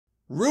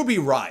Ruby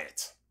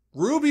Riott.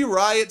 Ruby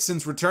Riott,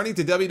 since returning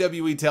to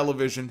WWE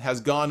television,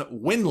 has gone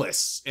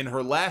winless in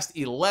her last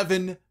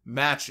 11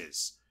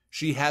 matches.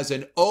 She has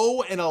an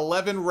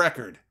 0-11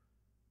 record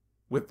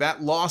with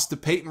that loss to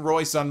Peyton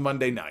Royce on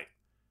Monday night.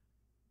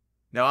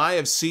 Now, I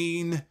have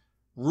seen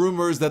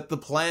rumors that the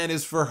plan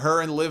is for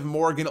her and Liv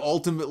Morgan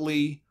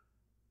ultimately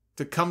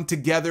to come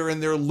together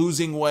in their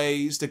losing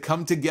ways, to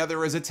come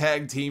together as a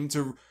tag team,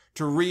 to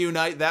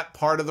reunite that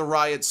part of the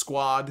Riott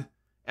squad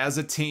as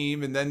a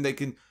team, and then they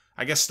can,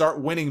 I guess,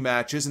 start winning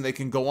matches, and they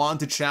can go on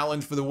to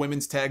challenge for the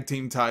women's tag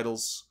team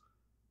titles.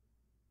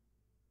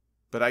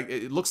 But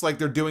it looks like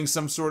they're doing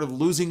some sort of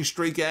losing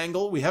streak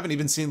angle. We haven't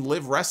even seen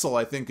Liv wrestle,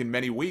 I think, in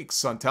many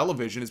weeks on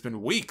television. It's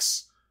been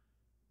weeks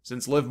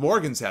since Liv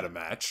Morgan's had a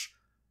match.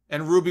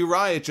 And Ruby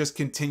Riott just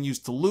continues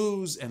to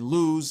lose and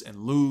lose and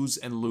lose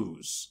and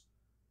lose.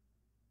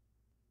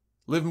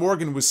 Liv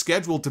Morgan was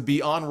scheduled to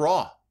be on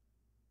Raw.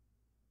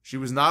 She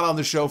was not on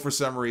the show for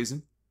some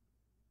reason.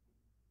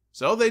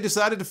 So they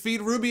decided to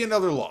feed Ruby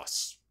another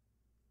loss.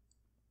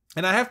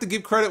 And I have to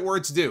give credit where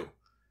it's due.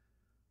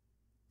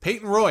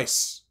 Peyton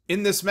Royce,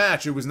 in this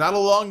match, it was not a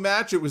long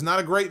match, it was not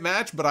a great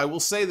match, but I will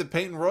say that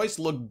Peyton Royce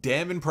looked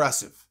damn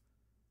impressive.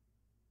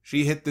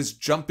 She hit this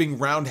jumping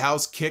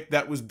roundhouse kick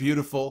that was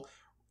beautiful,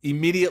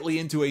 immediately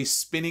into a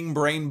spinning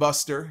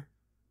brainbuster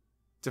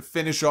to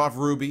finish off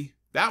Ruby.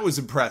 That was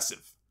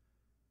impressive.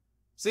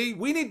 See,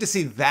 we need to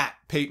see that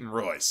Peyton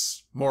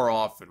Royce more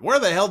often. Where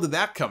the hell did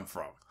that come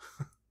from?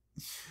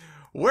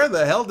 Where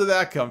the hell did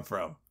that come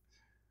from?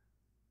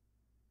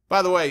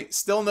 By the way,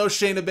 still no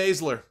Shayna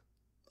Baszler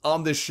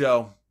on this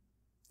show.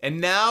 And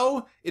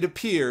now it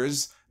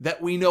appears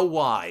that we know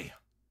why.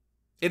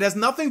 It has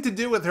nothing to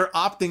do with her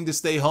opting to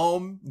stay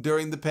home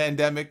during the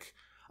pandemic.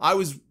 I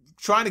was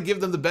trying to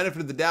give them the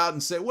benefit of the doubt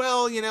and say,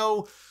 well, you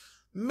know,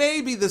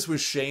 maybe this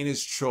was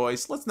Shayna's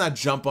choice. Let's not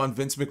jump on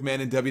Vince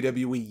McMahon and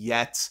WWE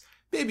yet.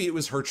 Maybe it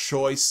was her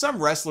choice.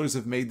 Some wrestlers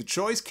have made the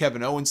choice.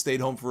 Kevin Owens stayed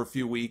home for a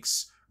few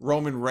weeks.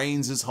 Roman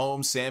Reigns is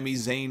home. Sami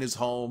Zayn is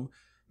home.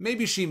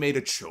 Maybe she made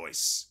a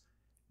choice.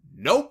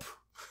 Nope.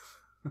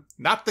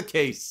 Not the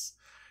case.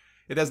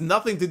 It has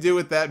nothing to do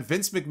with that.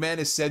 Vince McMahon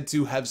is said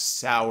to have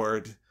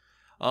soured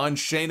on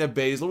Shayna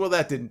Baszler. Well,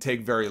 that didn't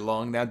take very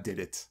long, now did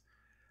it?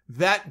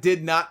 That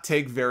did not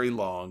take very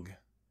long.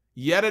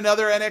 Yet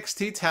another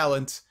NXT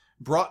talent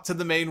brought to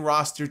the main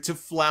roster to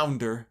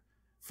flounder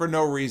for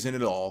no reason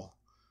at all.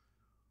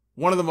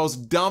 One of the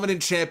most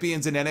dominant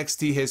champions in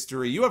NXT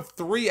history. You have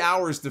 3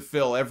 hours to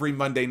fill every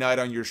Monday night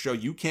on your show.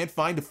 You can't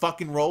find a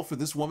fucking role for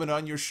this woman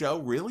on your show?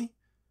 Really?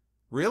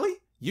 Really?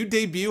 You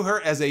debut her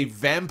as a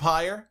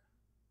vampire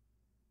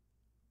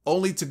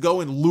only to go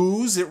and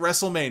lose at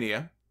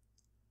WrestleMania.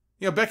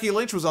 You know, Becky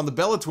Lynch was on the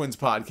Bella Twins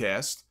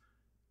podcast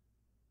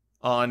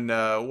on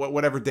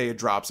whatever day it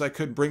drops. I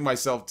couldn't bring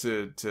myself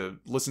to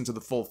listen to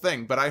the full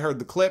thing, but I heard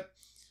the clip.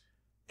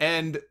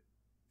 And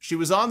she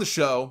was on the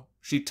show.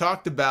 She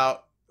talked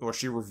about, or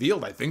she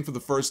revealed, I think, for the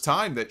first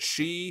time, that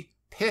she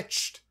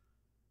pitched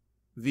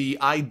the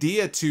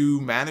idea to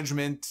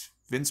management,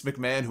 Vince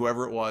McMahon,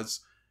 whoever it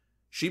was.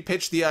 She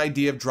pitched the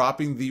idea of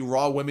dropping the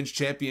Raw Women's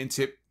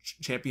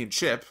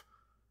Championship,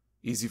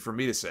 easy for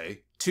me to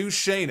say, to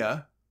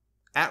Shayna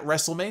at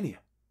WrestleMania.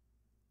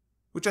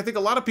 Which I think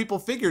a lot of people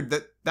figured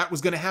that that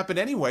was going to happen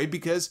anyway,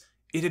 because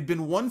it had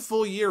been 1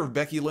 full year of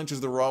Becky Lynch as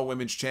the Raw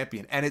Women's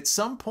Champion. And at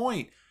some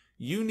point,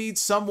 you need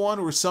someone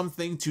or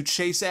something to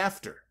chase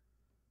after.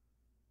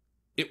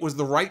 It was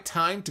the right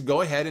time to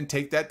go ahead and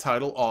take that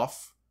title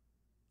off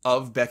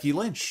of Becky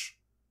Lynch.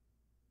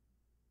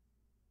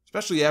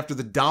 Especially after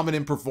the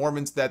dominant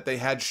performance that they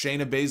had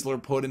Shayna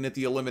Baszler put in at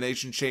the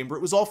Elimination Chamber.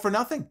 It was all for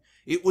nothing.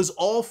 It was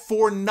all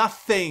for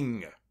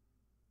nothing.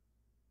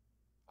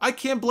 I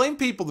can't blame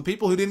people. The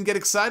people who didn't get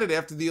excited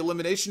after the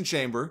Elimination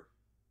Chamber.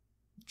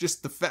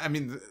 Just I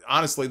mean,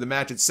 honestly, the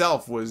match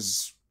itself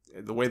was,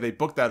 the way they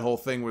booked that whole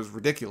thing was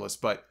ridiculous.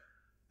 But,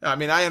 I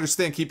mean, I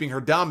understand keeping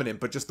her dominant,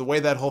 but just the way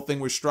that whole thing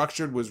was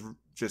structured was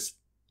just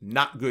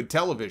not good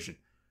television.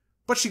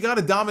 But she got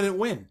a dominant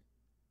win.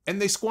 And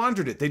they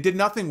squandered it. They did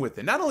nothing with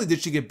it. Not only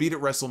did she get beat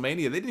at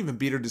WrestleMania, they didn't even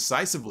beat her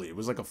decisively. It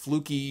was like a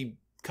fluky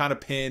kind of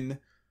pin.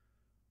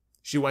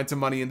 She went to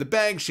Money in the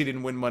Bank. She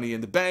didn't win Money in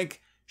the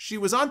Bank. She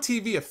was on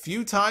TV a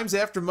few times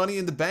after Money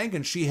in the Bank,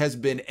 and she has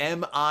been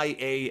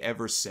MIA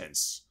ever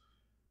since.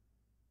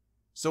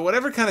 So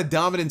whatever kind of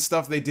dominant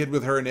stuff they did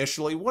with her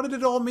initially, what did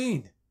it all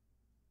mean?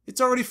 It's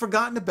already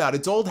forgotten about.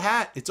 It's old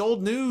hat. It's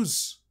old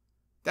news.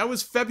 That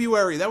was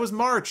February. That was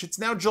March. It's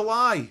now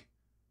July.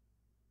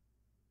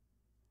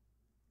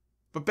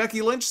 But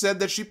Becky Lynch said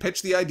that she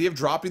pitched the idea of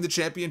dropping the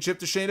championship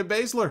to Shayna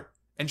Baszler,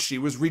 and she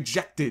was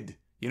rejected.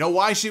 You know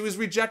why she was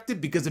rejected?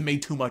 Because it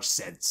made too much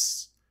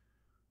sense.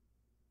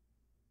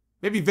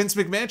 Maybe Vince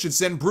McMahon should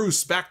send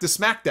Bruce back to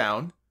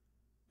SmackDown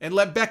and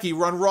let Becky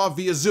run Raw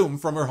via Zoom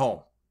from her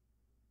home.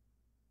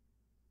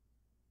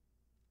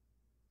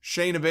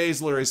 Shayna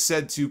Baszler is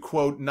said to,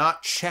 quote,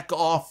 not check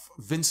off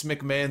Vince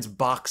McMahon's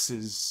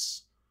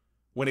boxes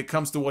when it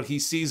comes to what he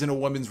sees in a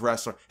women's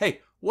wrestler.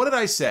 Hey, what did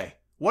I say?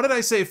 What did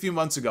I say a few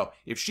months ago?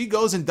 If she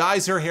goes and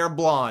dyes her hair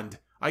blonde,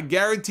 I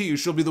guarantee you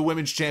she'll be the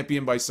women's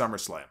champion by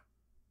SummerSlam.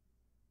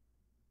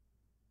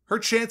 Her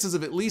chances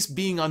of at least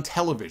being on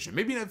television,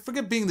 maybe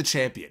forget being the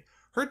champion,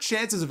 her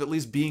chances of at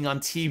least being on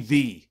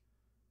TV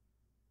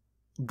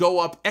go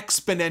up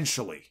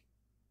exponentially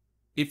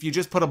if you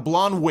just put a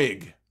blonde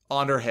wig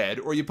on her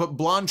head or you put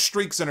blonde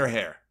streaks in her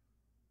hair.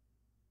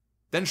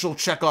 Then she'll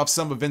check off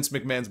some of Vince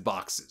McMahon's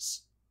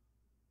boxes.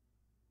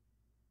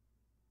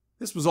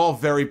 This was all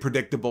very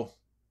predictable.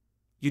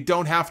 You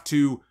don't have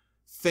to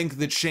think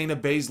that Shayna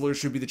Baszler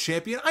should be the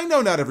champion. I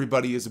know not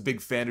everybody is a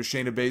big fan of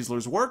Shayna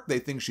Baszler's work. They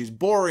think she's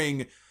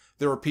boring.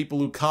 There are people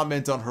who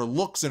comment on her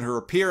looks and her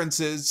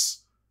appearances.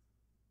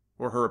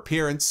 Or her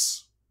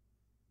appearance.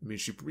 I mean,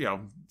 she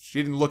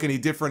didn't look any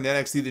different in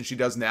NXT than she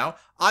does now.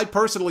 I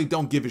personally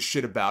don't give a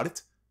shit about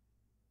it.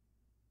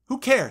 Who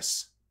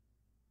cares?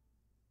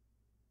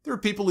 There are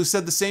people who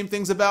said the same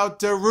things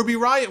about Ruby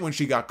Riott when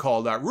she got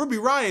called out. Ruby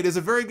Riott is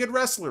a very good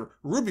wrestler.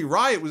 Ruby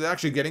Riott was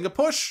actually getting a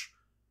push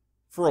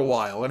for a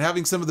while and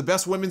having some of the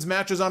best women's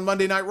matches on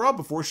Monday Night Raw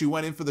before she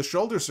went in for the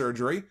shoulder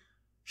surgery.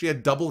 She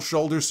had double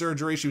shoulder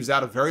surgery. She was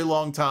out a very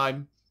long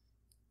time.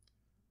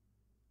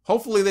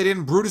 Hopefully they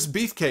didn't Brutus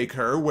Beefcake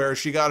her where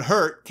she got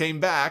hurt, came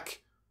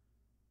back,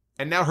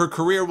 and now her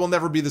career will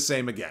never be the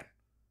same again.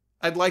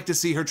 I'd like to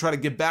see her try to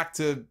get back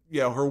to,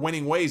 her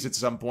winning ways at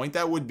some point.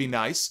 That would be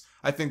nice.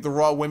 I think the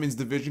Raw Women's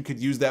Division could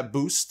use that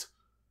boost.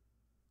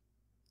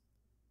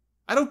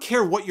 I don't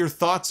care what your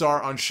thoughts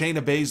are on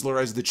Shayna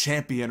Baszler as the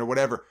champion or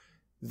whatever.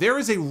 There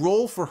is a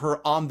role for her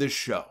on this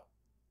show.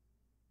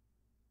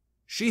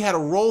 She had a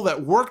role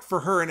that worked for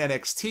her in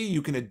NXT.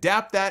 You can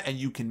adapt that and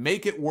you can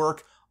make it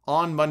work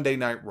on Monday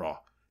Night Raw.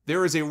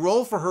 There is a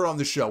role for her on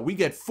the show. We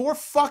get 4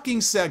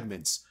 fucking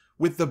segments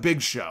with the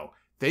Big Show.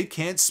 They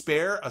can't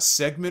spare a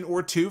segment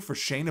or 2 for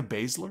Shayna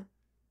Baszler?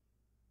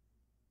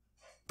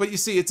 But you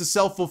see, it's a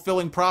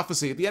self-fulfilling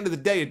prophecy. At the end of the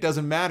day, it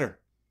doesn't matter.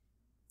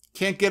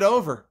 Can't get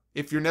over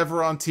if you're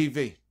never on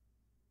TV.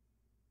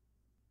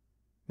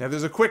 Now,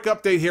 there's a quick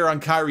update here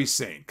on Kairi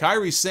Sane.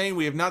 Kairi Sane,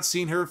 we have not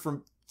seen her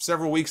for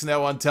several weeks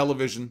now on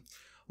television.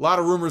 A lot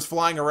of rumors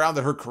flying around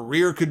that her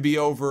career could be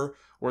over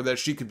or that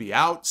she could be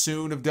out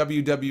soon of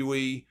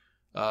WWE.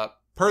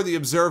 Per the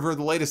Observer,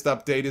 the latest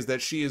update is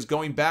that she is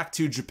going back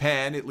to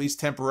Japan, at least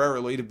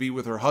temporarily, to be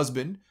with her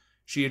husband.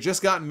 She had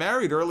just gotten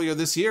married earlier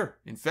this year.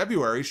 In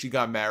February, she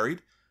got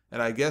married.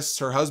 And I guess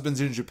her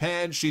husband's in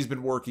Japan. She's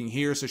been working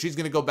here, so she's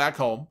going to go back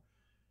home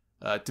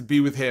to be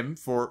with him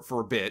for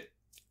a bit.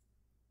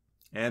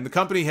 And the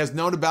company has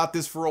known about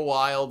this for a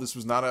while. This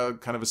was not a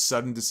kind of a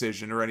sudden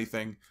decision or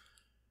anything.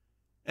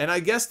 And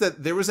I guess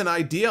that there was an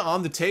idea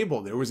on the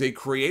table. There was a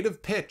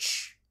creative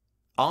pitch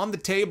on the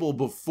table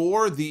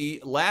before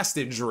the last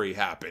injury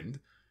happened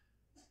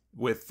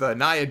with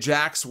Nia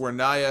Jax, where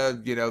Nia,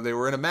 they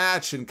were in a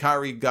match and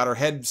Kairi got her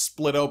head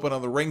split open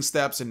on the ring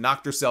steps and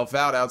knocked herself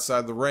out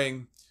outside the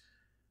ring.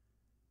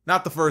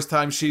 Not the first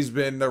time she's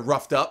been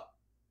roughed up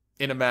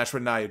in a match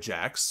with Nia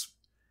Jax.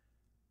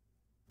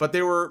 But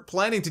they were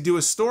planning to do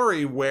a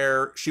story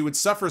where she would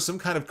suffer some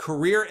kind of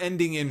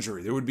career-ending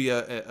injury. There would be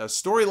a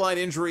storyline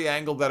injury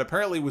angle that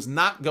apparently was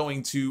not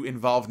going to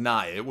involve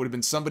Nia. It would have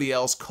been somebody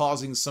else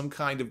causing some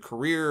kind of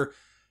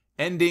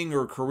career-ending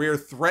or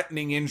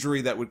career-threatening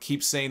injury that would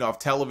keep Sane off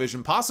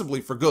television,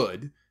 possibly for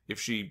good, if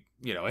she,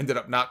 ended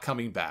up not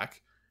coming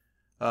back,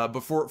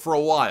 but for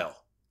a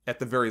while, at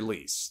the very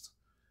least.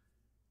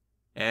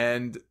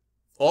 And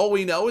all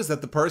we know is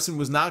that the person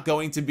was not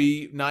going to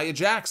be Nia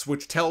Jax,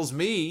 which tells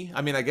me,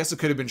 I guess it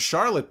could have been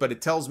Charlotte, but it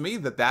tells me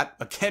that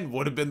again,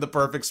 would have been the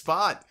perfect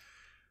spot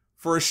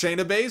for a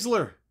Shayna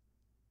Baszler.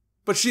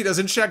 But she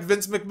doesn't check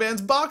Vince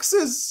McMahon's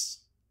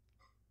boxes.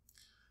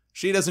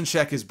 She doesn't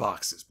check his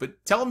boxes.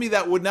 But tell me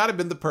that would not have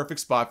been the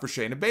perfect spot for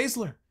Shayna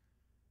Baszler.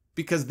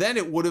 Because then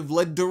it would have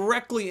led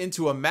directly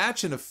into a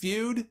match and a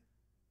feud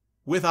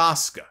with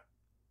Asuka.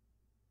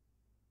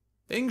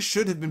 Things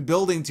should have been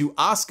building to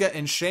Asuka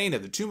and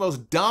Shayna, the 2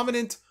 most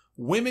dominant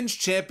women's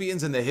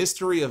champions in the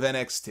history of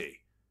NXT.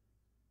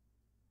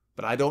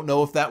 But I don't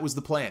know if that was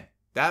the plan.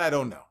 That I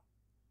don't know.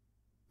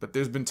 But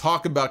there's been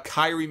talk about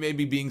Kairi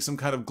maybe being some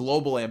kind of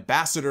global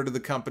ambassador to the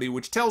company,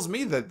 which tells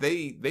me that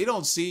they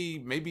don't see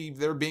maybe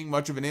there being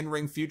much of an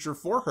in-ring future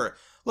for her.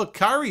 Look,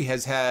 Kairi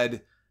has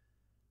had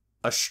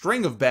a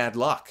string of bad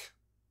luck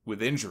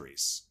with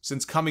injuries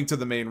since coming to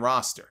the main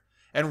roster.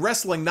 And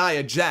wrestling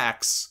Nia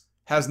Jax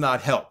has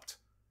not helped.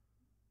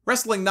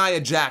 Wrestling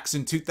Nia Jax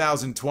in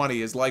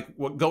 2020 is like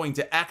what going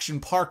to Action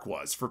Park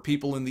was for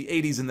people in the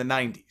 80s and the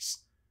 90s.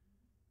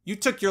 You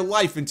took your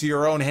life into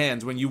your own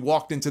hands when you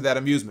walked into that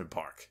amusement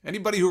park.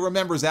 Anybody who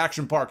remembers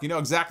Action Park, you know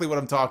exactly what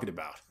I'm talking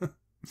about.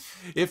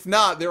 If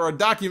not, there are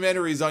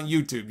documentaries on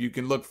YouTube you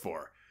can look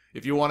for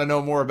if you want to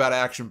know more about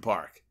Action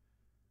Park.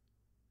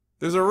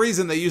 There's a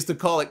reason they used to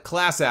call it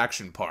Class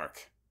Action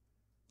Park.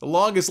 The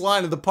longest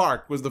line of the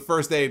park was the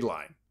first aid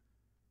line.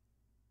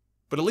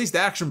 But at least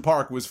Action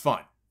Park was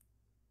fun.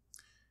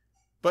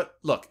 But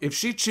look, if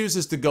she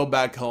chooses to go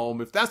back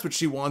home, if that's what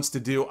she wants to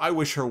do, I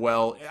wish her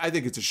well. I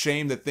think it's a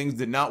shame that things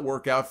did not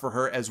work out for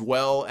her as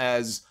well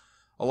as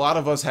a lot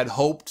of us had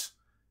hoped,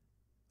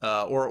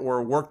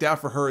 or worked out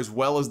for her as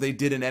well as they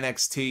did in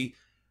NXT.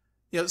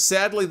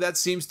 Sadly, that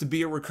seems to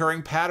be a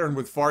recurring pattern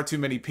with far too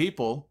many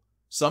people.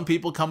 Some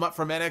people come up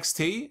from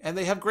NXT and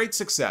they have great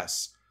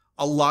success.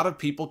 A lot of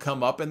people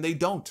come up and they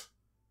don't.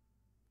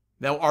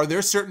 Now, are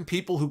there certain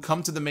people who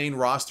come to the main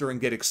roster and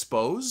get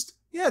exposed?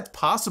 Yeah, it's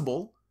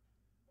possible.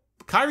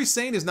 Kairi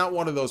Sane is not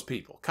one of those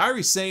people.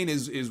 Kairi Sane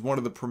is one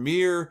of the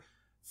premier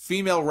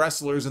female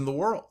wrestlers in the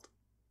world.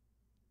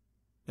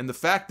 And the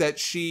fact that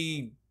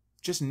she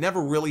just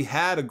never really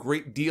had a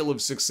great deal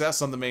of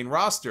success on the main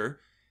roster,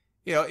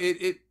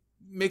 it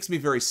makes me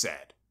very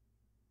sad.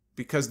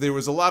 Because there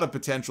was a lot of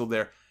potential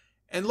there.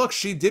 And look,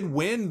 she did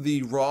win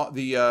the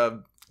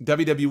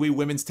WWE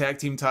Women's Tag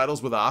Team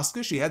titles with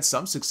Asuka. She had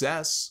some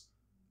success.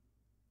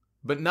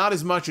 But not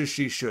as much as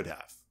she should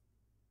have.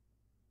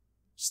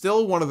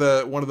 Still one of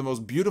the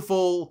most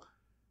beautiful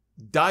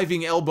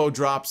diving elbow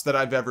drops that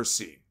I've ever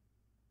seen.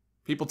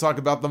 People talk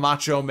about the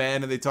Macho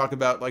Man and they talk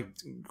about like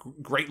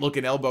great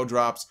looking elbow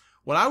drops.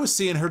 When I was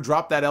seeing her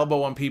drop that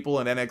elbow on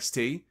people in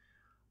NXT,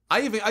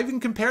 I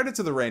even compared it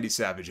to the Randy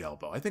Savage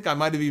elbow. I think I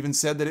might have even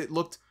said that it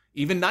looked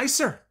even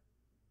nicer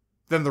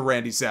than the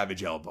Randy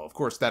Savage elbow. Of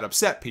course, that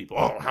upset people.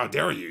 Oh, how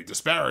dare you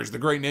disparage the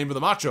great name of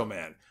the Macho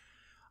Man.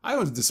 I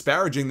was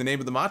disparaging the name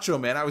of the Macho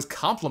Man. I was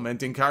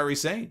complimenting Kairi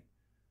Sane.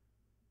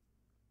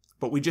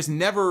 But we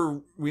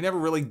never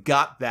really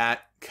got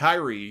that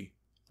Kairi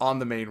on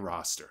the main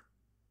roster.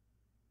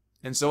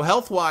 And so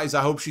health-wise,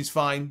 I hope she's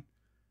fine.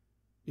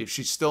 If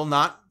she's still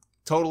not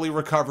totally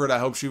recovered, I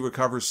hope she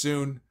recovers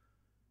soon.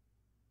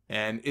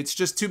 And it's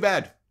just too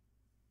bad.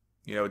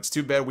 It's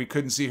too bad we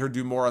couldn't see her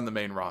do more on the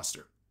main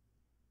roster.